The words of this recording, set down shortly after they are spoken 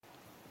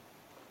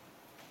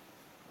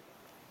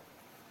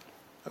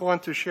I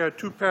want to share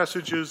two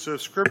passages of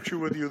Scripture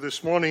with you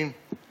this morning.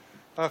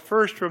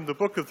 First, from the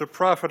book of the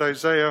prophet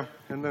Isaiah,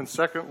 and then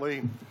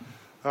secondly,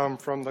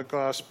 from the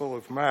Gospel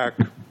of Mark.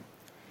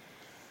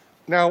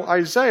 Now,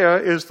 Isaiah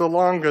is the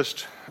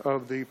longest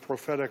of the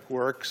prophetic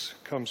works,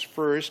 comes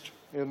first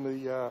in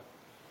the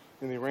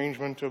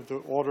arrangement of the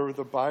order of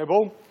the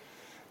Bible.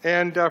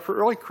 And for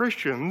early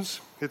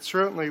Christians, it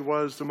certainly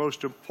was the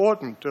most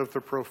important of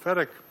the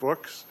prophetic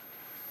books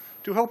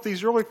to help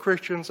these early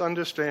Christians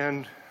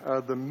understand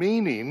the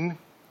meaning,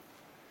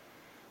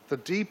 the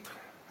deep,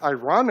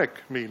 ironic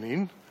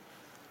meaning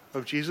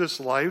of Jesus'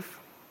 life,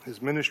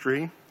 his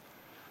ministry,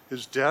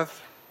 his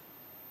death,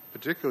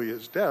 particularly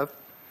his death,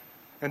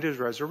 and his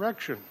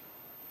resurrection.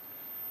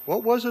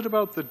 What was it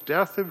about the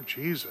death of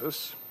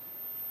Jesus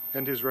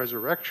and his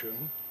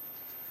resurrection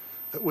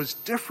that was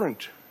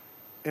different?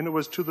 And it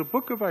was to the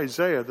book of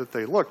Isaiah that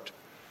they looked,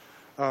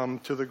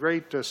 to the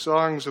great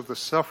songs of the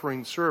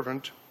suffering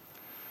servant,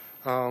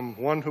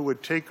 one who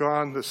would take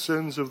on the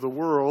sins of the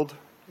world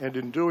and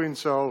in doing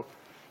so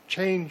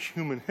change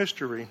human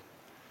history.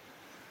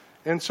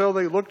 And so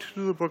they looked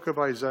to the book of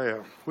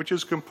Isaiah, which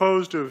is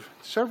composed of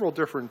several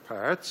different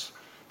parts.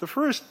 The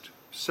first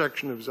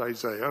section of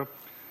Isaiah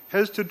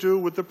has to do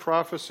with the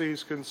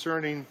prophecies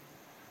concerning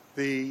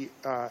the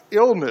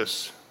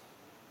illness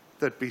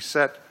that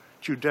beset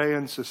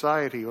Judean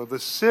society, or the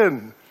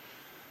sin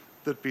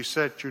that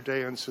beset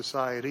Judean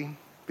society,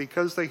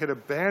 because they had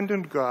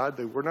abandoned God.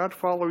 They were not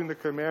following the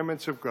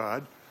commandments of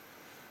God.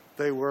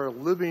 They were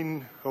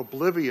living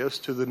oblivious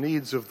to the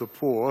needs of the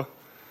poor.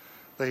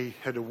 They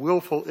had a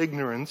willful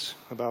ignorance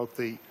about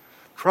the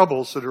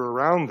troubles that are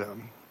around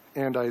them.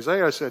 And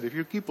Isaiah said, if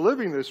you keep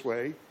living this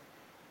way,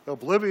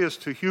 oblivious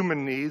to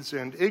human needs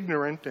and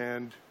ignorant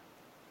and,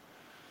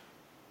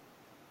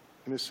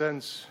 in a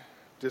sense,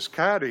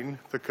 discarding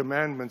the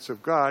commandments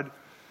of God,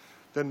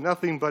 then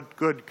nothing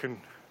good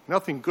can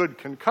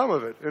come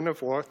of it. And of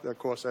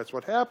course, that's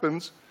what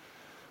happens.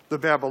 The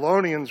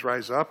Babylonians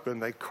rise up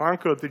and they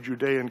conquer the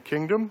Judean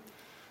kingdom.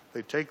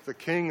 They take the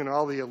king and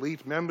all the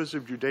elite members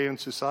of Judean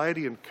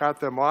society and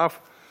cut them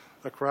off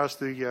across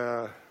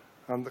the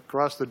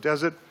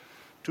desert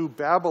to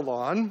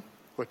Babylon,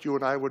 what you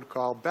and I would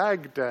call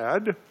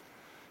Baghdad,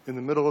 in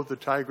the middle of the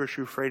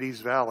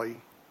Tigris-Euphrates Valley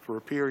for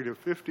a period of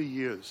 50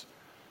 years.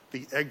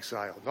 The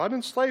exile, not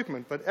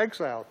enslavement, but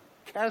exile,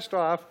 cast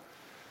off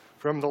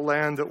from the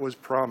land that was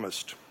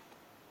promised.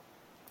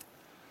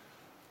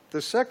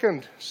 The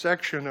second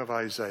section of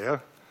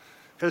Isaiah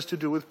has to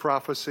do with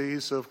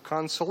prophecies of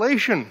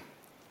consolation.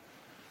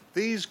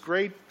 These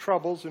great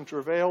troubles and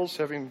travails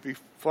having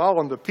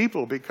befallen the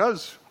people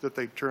because that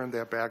they turned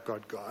their back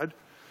on God,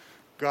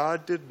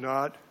 God did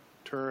not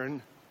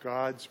turn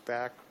God's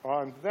back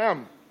on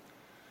them.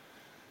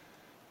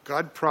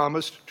 God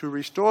promised to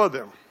restore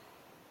them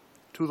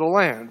to the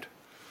land,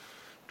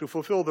 to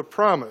fulfill the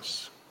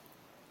promise,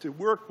 to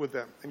work with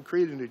them and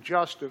create a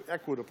just and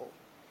equitable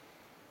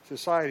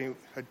society,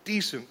 a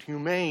decent,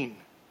 humane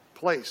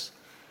place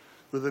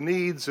where the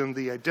needs and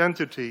the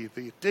identity,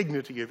 the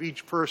dignity of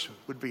each person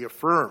would be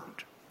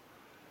affirmed.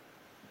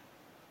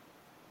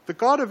 The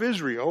God of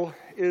Israel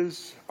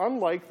is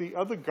unlike the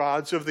other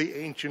gods of the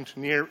ancient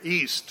Near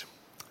East.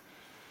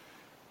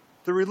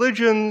 The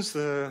religions,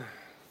 the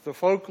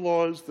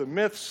folklores, the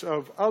myths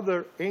of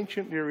other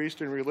ancient Near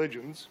Eastern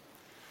religions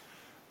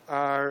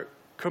are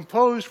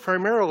composed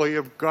primarily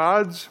of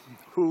gods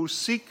who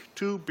seek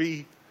to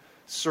be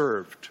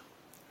served,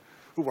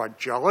 who are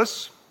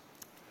jealous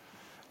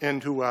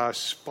and who are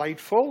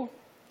spiteful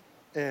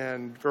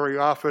and very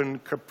often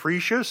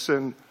capricious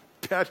and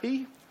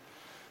petty,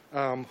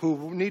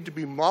 who need to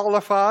be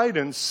mollified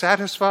and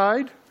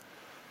satisfied.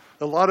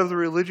 A lot of the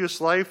religious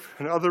life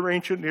in other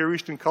ancient Near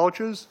Eastern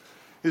cultures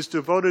is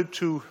devoted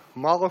to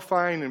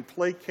mollifying and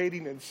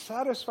placating and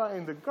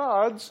satisfying the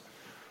gods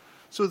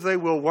so they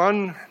will,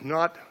 one,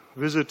 not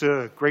visit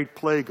a great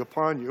plague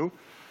upon you,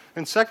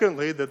 and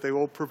secondly, that they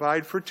will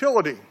provide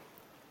fertility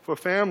for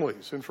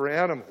families and for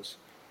animals,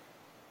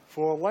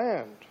 for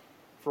land,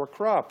 for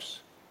crops,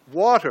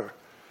 water,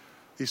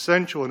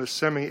 essential in a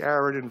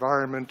semi-arid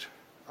environment.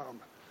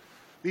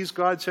 These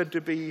gods had to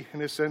be,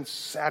 in a sense,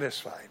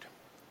 satisfied.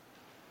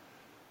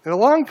 And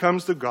along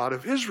comes the God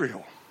of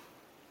Israel,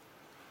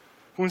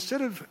 who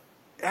instead of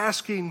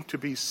asking to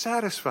be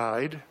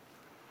satisfied,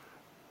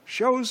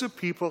 shows the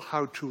people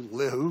how to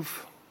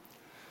live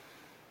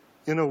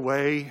in a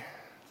way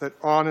that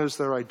honors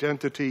their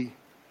identity,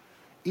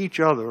 each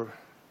other,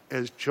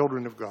 as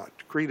children of God,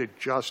 to create a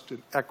just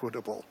and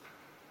equitable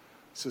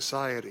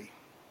society.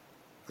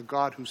 A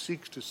God who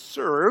seeks to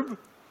serve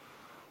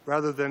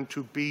rather than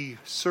to be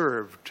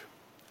served.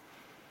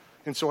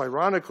 And so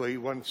ironically,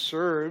 one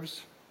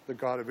serves the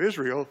God of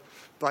Israel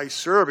by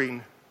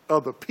serving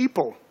other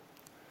people.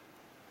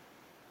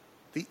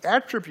 The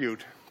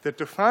attribute that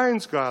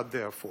defines God,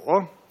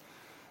 therefore,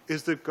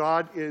 is that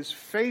God is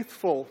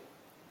faithful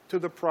to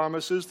the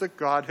promises that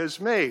God has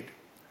made.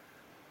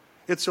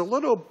 It's a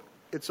little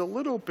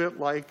bit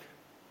like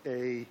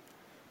a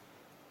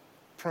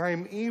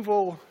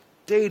primeval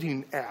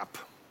dating app.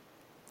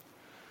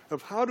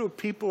 of how do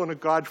people and a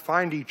God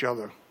find each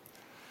other.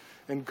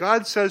 And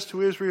God says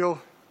to Israel,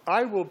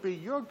 I will be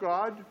your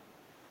God,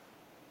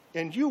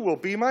 and you will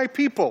be my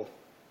people.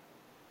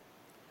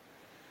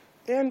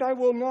 And I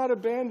will not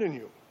abandon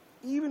you.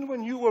 Even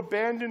when you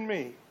abandon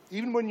me,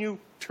 even when you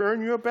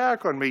turn your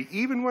back on me,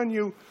 even when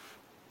you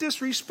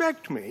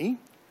disrespect me,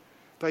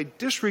 by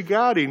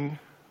disregarding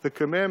the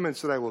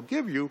commandments that I will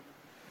give you,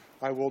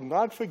 I will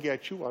not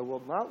forget you, I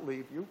will not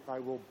leave you, I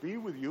will be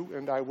with you,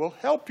 and I will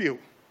help you.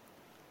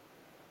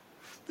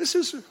 This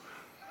is,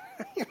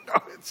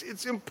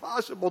 it's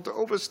impossible to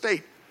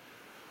overstate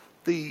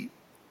the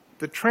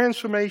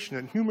transformation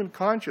in human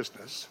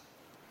consciousness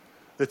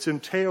that's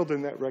entailed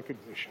in that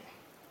recognition.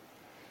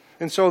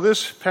 And so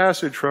this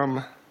passage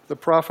from the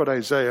prophet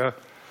Isaiah,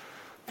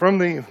 from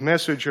the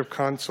message of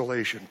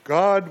consolation,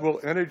 God will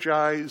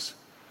energize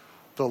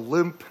the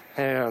limp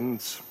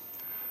hands,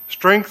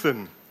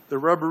 strengthen the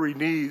rubbery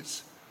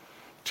knees,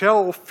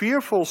 tell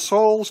fearful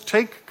souls,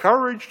 take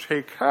courage,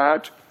 take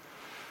heart,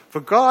 for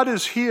God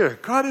is here.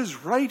 God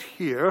is right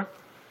here.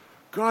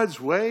 God's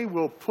way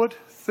will put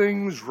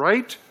things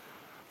right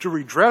to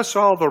redress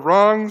all the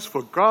wrongs,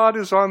 for God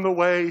is on the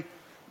way.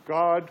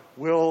 God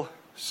will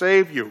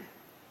save you.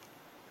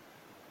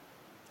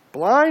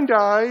 Blind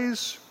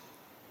eyes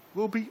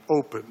will be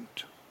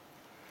opened.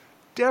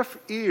 Deaf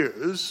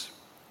ears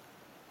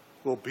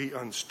will be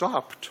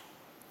unstopped.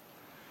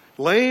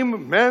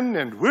 Lame men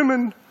and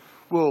women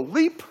will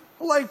leap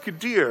like a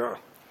deer.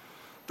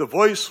 The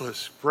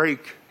voiceless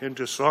break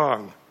into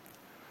song.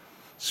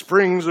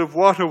 Springs of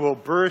water will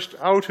burst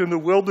out in the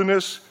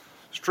wilderness.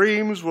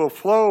 Streams will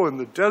flow in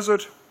the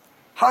desert.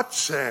 Hot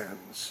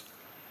sands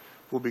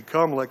will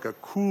become like a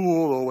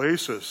cool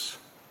oasis.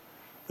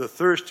 The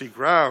thirsty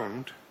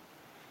ground,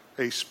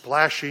 a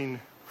splashing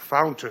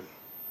fountain.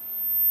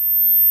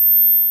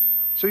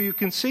 So you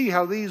can see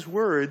how these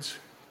words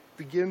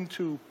begin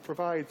to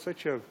provide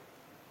such a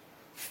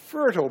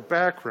fertile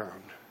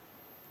background,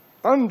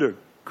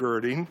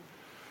 undergirding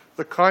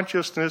the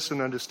consciousness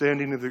and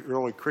understanding of the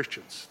early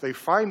Christians. They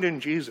find in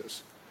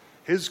Jesus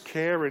his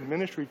care and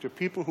ministry to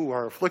people who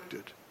are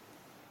afflicted,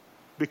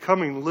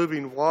 becoming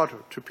living water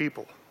to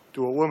people,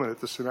 to a woman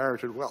at the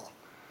Samaritan well,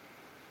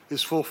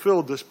 is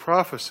fulfilled this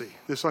prophecy,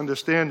 this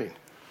understanding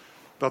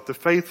about the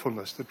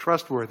faithfulness, the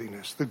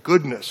trustworthiness, the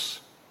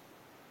goodness,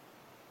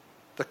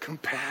 the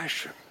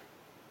compassion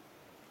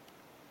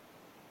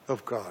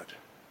of God.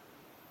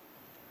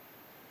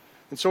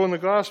 And so in the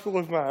Gospel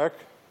of Mark,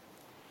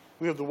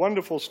 we have the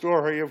wonderful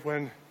story of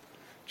when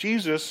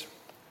Jesus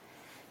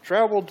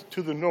traveled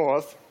to the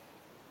north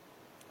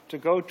to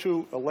go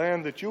to a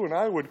land that you and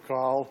I would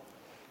call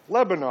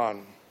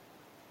Lebanon,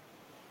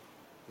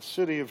 the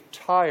city of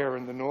Tyre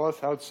in the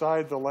north,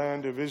 outside the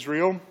land of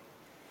Israel.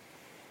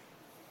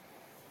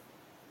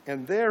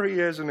 And there he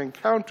has an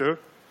encounter,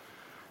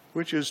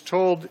 which is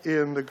told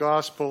in the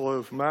Gospel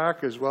of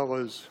Mark as well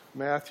as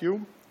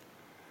Matthew,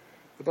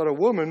 about a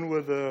woman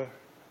with an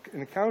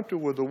encounter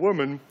with a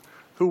woman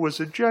who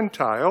was a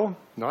Gentile,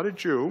 not a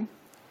Jew.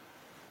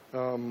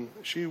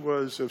 She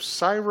was of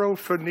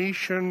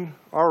Syro-Phoenician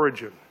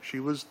origin. She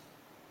was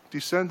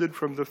descended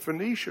from the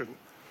Phoenician,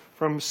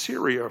 from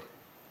Syria.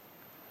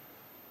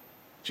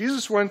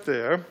 Jesus went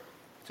there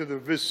to the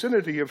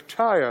vicinity of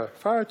Tyre,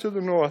 far to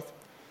the north,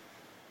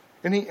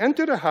 and he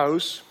entered a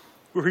house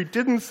where he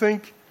didn't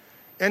think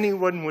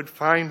anyone would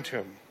find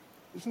him.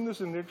 Isn't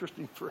this an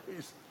interesting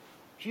phrase?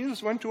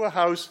 Jesus went to a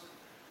house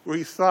where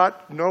he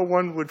thought no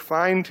one would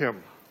find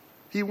him.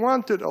 He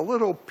wanted a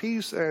little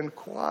peace and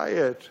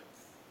quiet.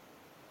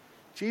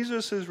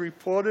 Jesus is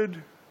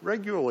reported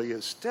regularly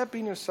as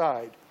stepping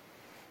aside,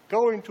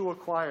 going to a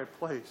quiet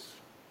place,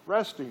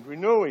 resting,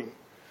 renewing,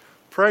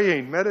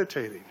 praying,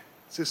 meditating.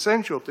 It's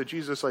essential to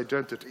Jesus'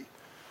 identity.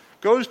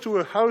 Goes to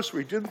a house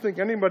where he didn't think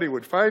anybody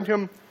would find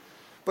him,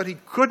 but he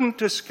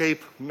couldn't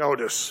escape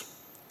notice.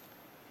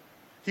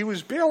 He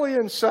was barely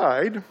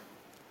inside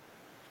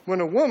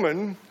when a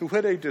woman who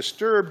had a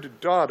disturbed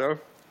daughter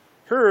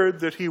heard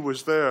that he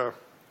was there.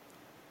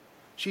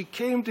 She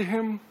came to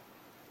him.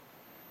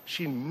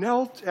 She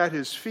knelt at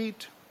his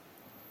feet,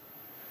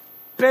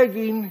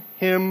 begging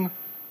him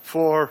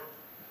for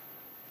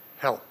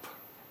help.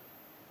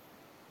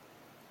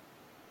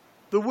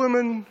 The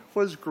woman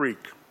was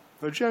Greek,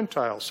 a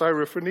Gentile,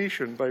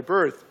 Syrophoenician by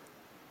birth,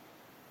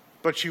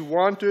 but she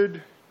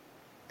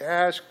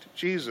asked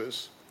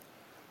Jesus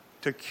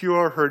to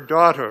cure her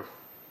daughter.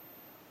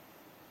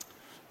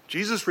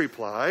 Jesus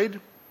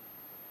replied,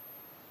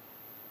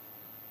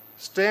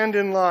 "Stand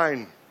in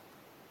line.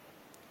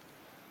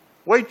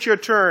 Wait your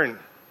turn.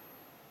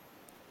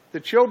 The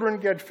children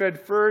get fed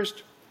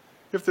first.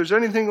 If there's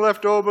anything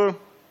left over,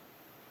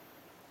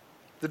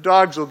 the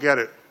dogs will get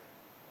it."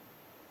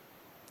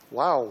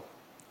 Wow.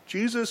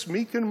 Jesus,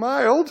 meek and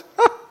mild.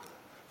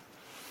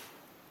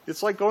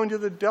 It's like going to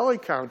the deli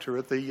counter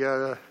at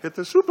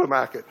the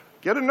supermarket.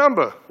 Get a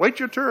number. Wait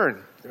your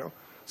turn.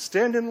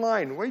 Stand in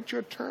line. Wait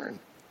your turn.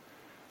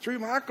 It's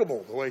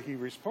remarkable the way he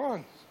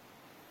responds.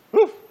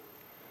 Whew.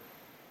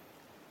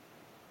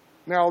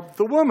 Now,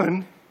 the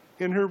woman,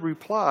 in her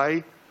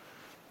reply,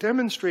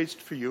 demonstrates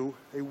for you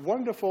a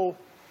wonderful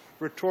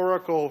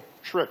rhetorical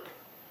trick.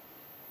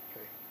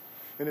 Okay.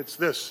 And it's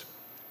this.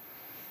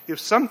 If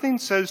somebody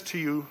says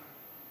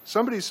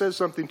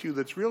something to you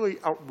that's really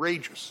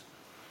outrageous,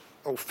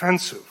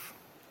 offensive,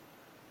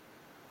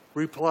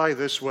 reply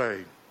this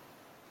way.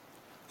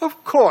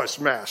 Of course,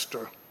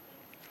 Master.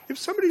 If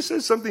somebody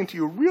says something to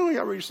you really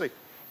outrageous, say,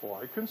 oh,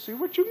 I can see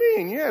what you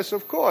mean. Yes,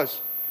 of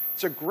course.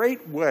 It's a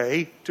great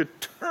way to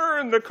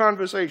turn the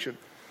conversation.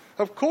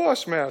 Of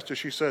course, Master,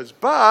 she says,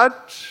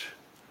 but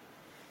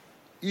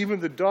even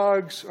the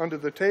dogs under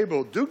the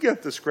table do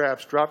get the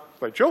scraps dropped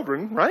by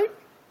children, right?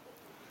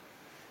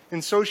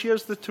 And so she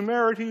has the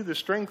temerity, the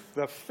strength,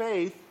 the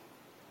faith.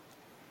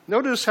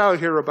 Notice how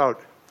here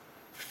about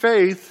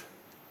faith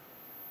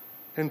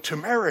and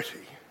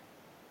temerity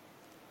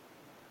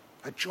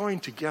are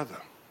joined together.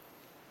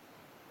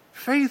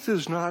 Faith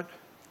is not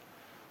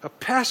a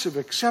passive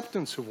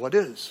acceptance of what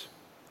is.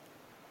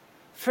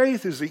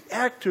 Faith is the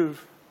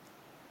active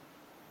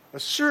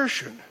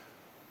assertion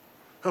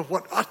of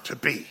what ought to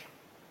be.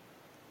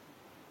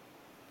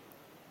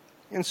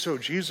 And so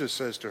Jesus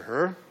says to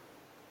her,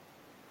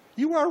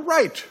 you are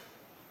right.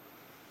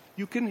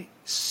 You can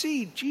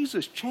see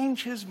Jesus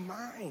change his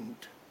mind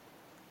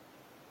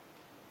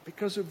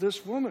because of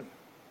this woman.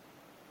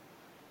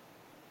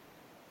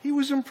 He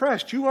was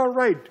impressed. You are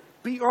right.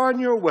 Be on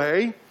your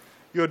way.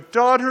 Your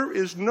daughter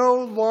is no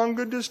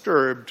longer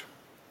disturbed.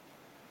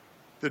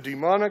 The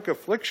demonic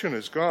affliction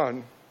is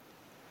gone.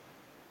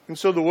 And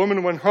so the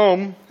woman went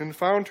home and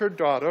found her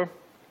daughter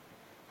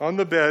on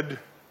the bed,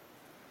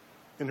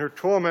 and her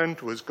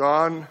torment was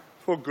gone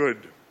for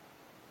good.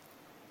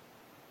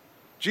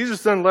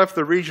 Jesus then left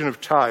the region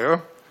of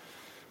Tyre,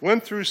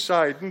 went through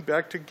Sidon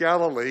back to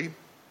Galilee,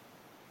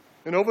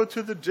 and over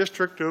to the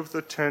district of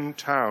the 10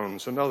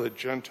 Towns, another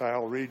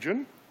Gentile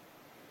region.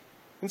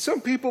 And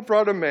some people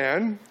brought a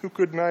man who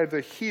could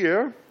neither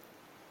hear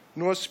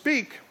nor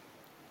speak.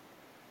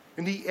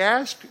 And he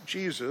asked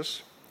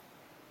Jesus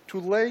to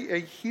lay a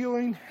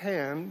healing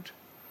hand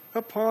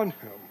upon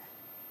him.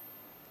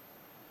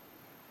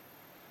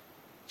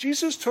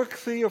 Jesus took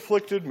the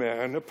afflicted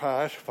man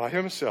apart by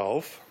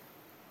himself,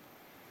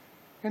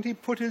 and he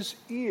put his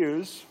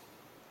ears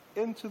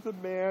into the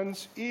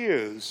man's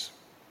ears.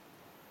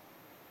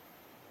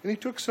 And he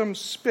took some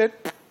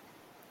spit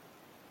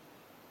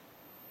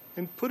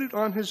and put it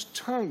on his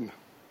tongue.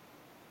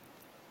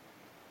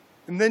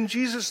 And then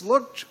Jesus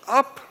looked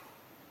up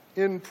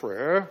in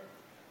prayer,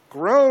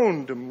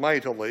 groaned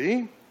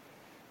mightily,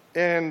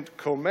 and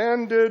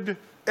commanded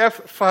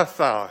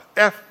Ephphatha,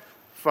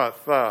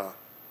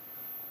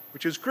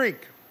 which is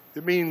Greek.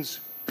 It means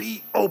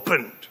be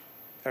opened.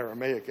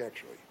 Aramaic,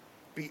 actually.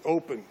 Be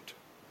opened.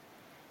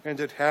 And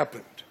it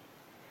happened.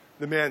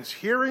 The man's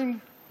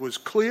hearing was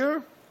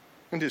clear,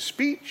 and his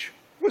speech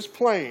was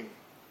plain.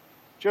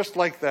 Just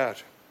like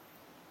that.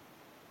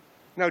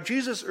 Now,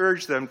 Jesus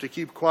urged them to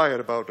keep quiet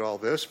about all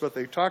this, but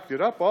they talked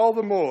it up all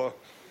the more.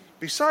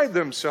 Beside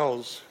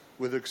themselves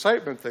with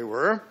excitement they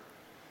were.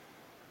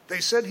 They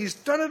said, he's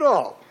done it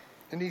all,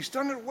 and he's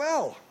done it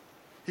well.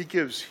 He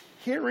gives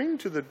hearing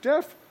to the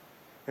deaf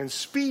and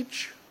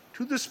speech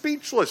to the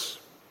speechless.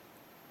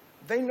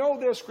 They know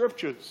their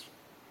scriptures.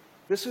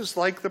 This is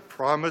like the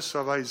promise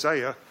of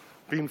Isaiah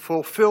being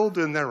fulfilled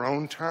in their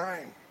own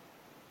time.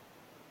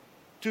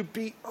 To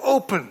be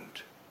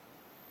opened.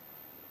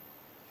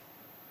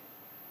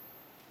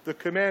 The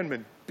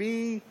commandment,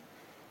 be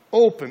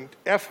opened,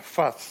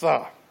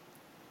 Ephphatha,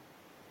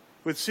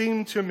 would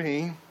seem to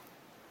me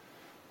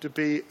to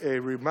be a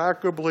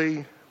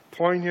remarkably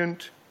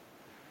poignant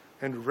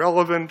and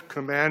relevant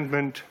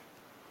commandment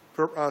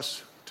for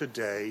us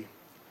today,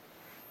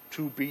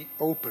 to be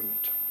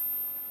opened.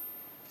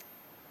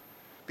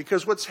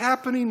 Because what's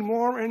happening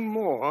more and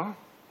more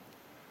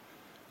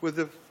with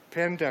the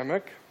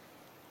pandemic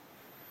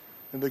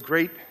and the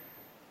great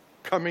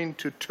coming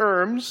to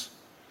terms,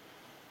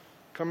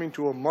 coming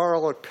to a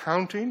moral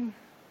accounting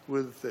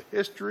with the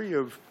history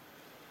of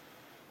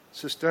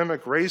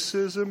systemic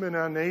racism in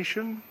our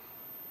nation,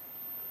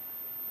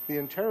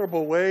 the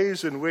terrible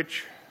ways in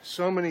which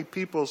so many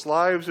people's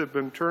lives have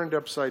been turned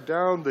upside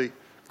down, the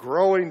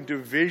growing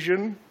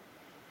division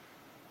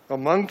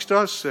amongst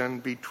us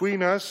and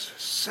between us,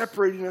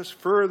 separating us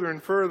further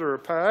and further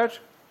apart.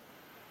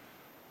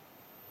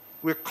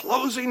 We're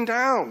closing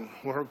down.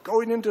 We're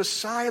going into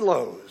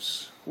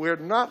silos. We're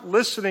not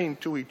listening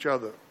to each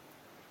other.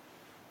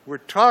 We're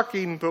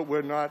talking, but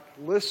we're not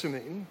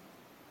listening.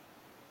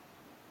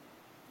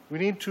 We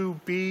need to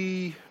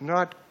be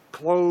not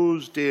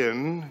closed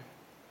in,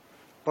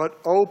 but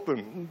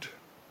opened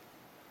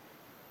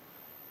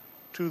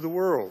to the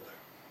world.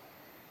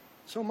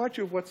 So much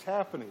of what's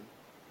happening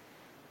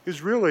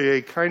is really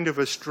a kind of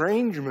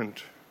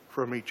estrangement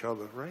from each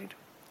other, right?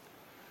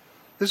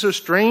 This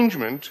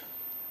estrangement,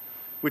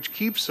 which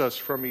keeps us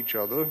from each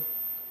other,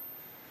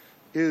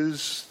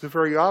 is the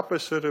very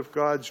opposite of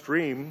God's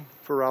dream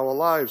for our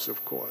lives,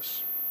 of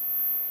course.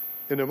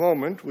 In a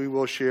moment, we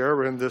will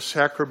share in the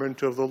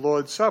sacrament of the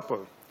Lord's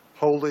Supper,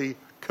 Holy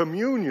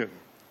Communion.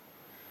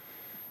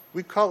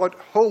 We call it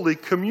Holy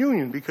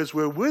Communion because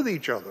we're with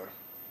each other.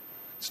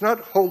 It's not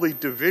holy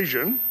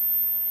division.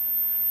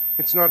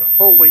 It's not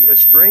holy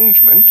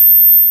estrangement.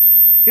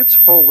 It's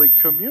Holy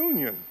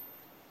Communion.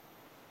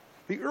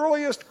 The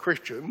earliest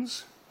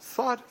Christians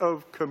thought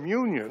of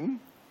communion,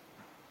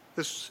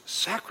 this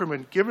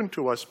sacrament given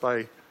to us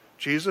by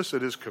Jesus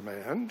at his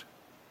command.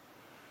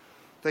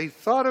 They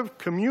thought of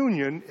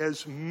communion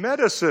as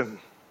medicine.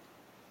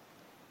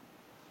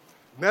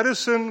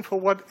 Medicine for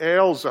what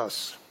ails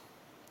us.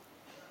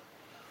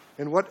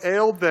 And what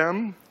ailed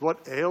them,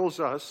 what ails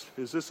us,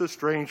 is this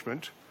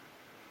estrangement,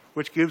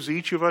 which gives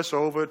each of us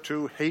over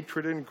to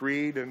hatred and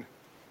greed and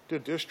to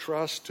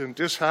distrust and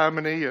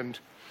disharmony and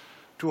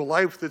to a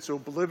life that's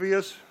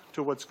oblivious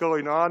to what's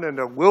going on and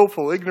a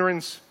willful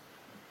ignorance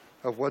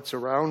of what's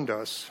around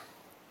us.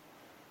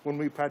 When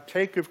we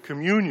partake of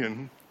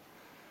communion,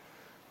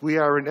 we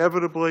are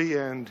inevitably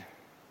and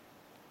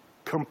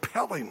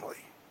compellingly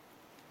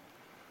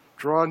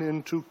drawn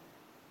into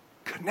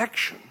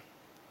connection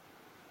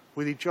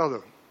with each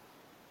other.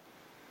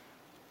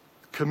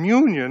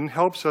 Communion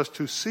helps us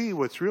to see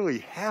what's really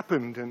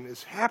happened and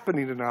is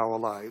happening in our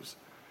lives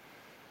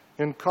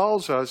and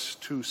calls us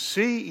to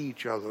see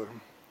each other,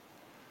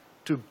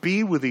 to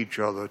be with each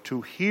other,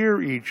 to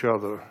hear each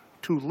other,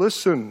 to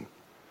listen,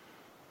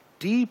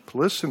 deep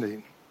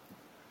listening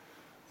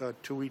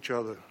to each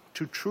other,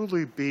 to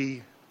truly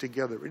be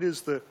together. It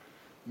is the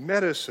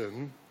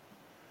medicine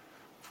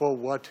for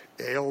what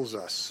ails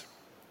us.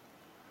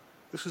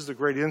 This is the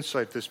great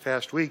insight this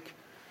past week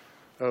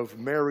of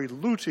Mary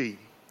Luty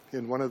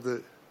in one of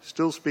the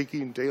still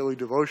speaking daily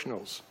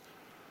devotionals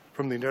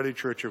from the United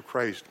Church of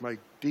Christ. My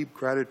deep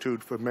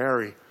gratitude to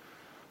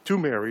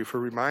Mary for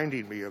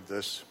reminding me of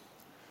this,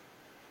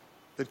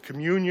 that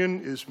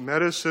communion is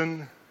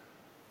medicine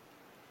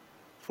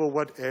for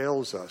what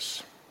ails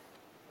us.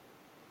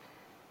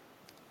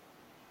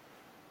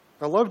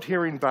 I loved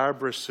hearing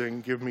Barbara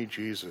sing, "Give Me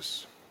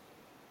Jesus."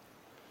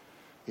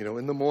 You know,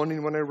 in the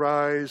morning when I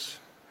rise,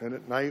 and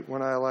at night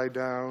when I lie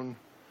down,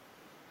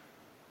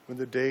 when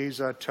the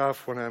days are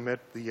tough, when I'm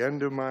at the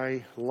end of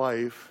my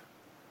life,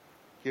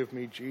 give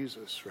me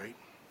Jesus, right?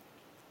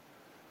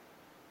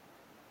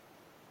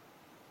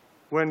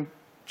 When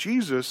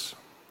Jesus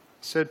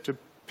said to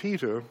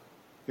Peter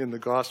in the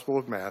Gospel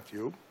of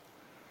Matthew,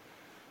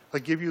 "I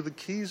give you the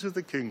keys of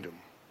the kingdom,"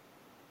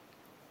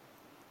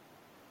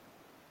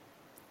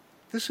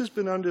 this has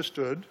been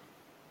understood,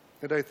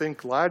 and I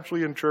think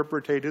largely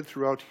interpreted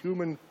throughout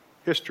human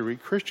history,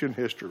 Christian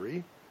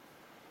history,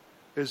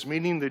 as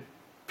meaning that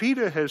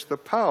Peter has the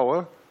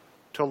power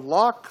to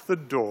lock the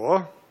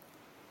door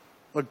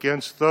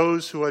against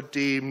those who are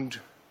deemed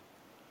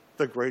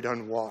the great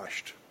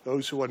unwashed,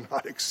 those who are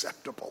not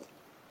acceptable,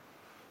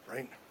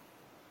 right?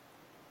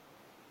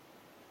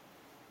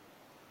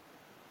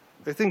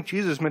 I think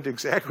Jesus meant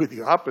exactly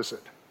the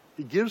opposite.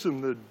 He gives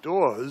them the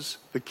doors,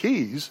 the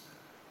keys,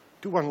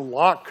 to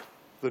unlock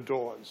the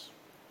doors,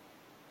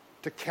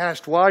 to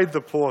cast wide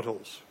the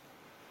portals,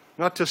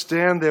 not to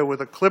stand there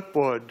with a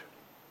clipboard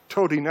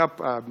toting up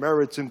our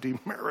merits and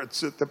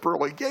demerits at the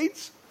pearly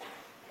gates.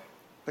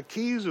 The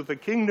keys of the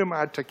kingdom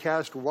are to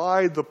cast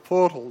wide the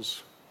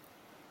portals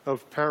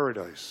of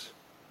paradise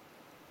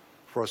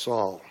for us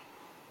all.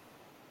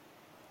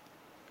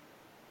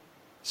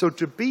 So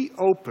to be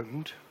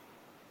opened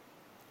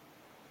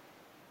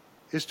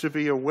is to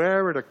be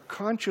aware at a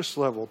conscious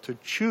level, to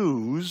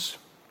choose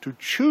to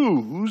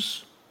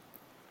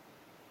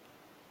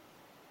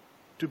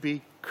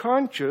be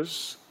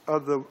conscious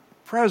of the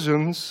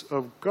presence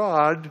of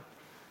God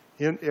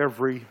in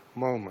every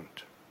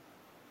moment.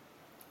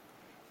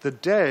 The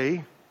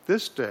day,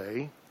 this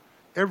day,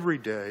 every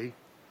day,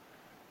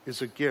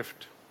 is a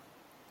gift.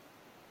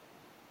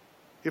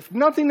 If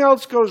nothing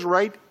else goes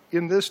right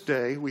in this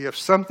day, we have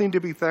something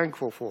to be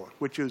thankful for,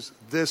 which is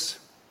this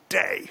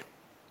day.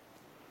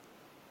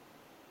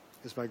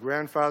 As my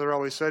grandfather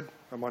always said,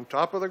 I'm on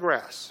top of the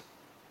grass,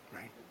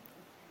 right?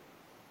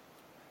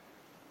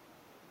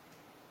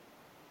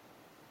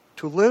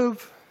 To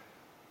live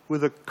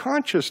with a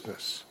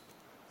consciousness,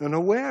 an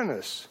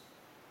awareness,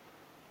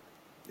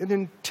 an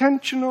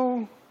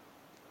intentional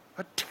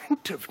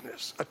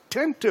attentiveness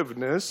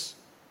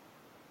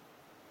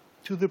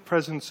to the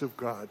presence of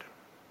God,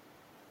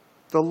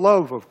 the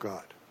love of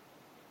God,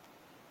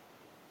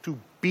 to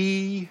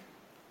be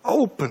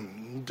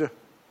opened,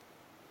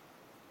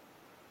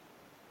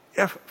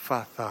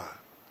 Ephphatha,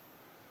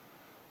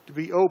 to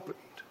be opened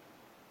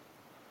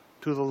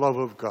to the love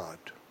of God.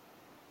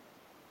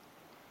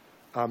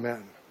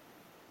 Amen.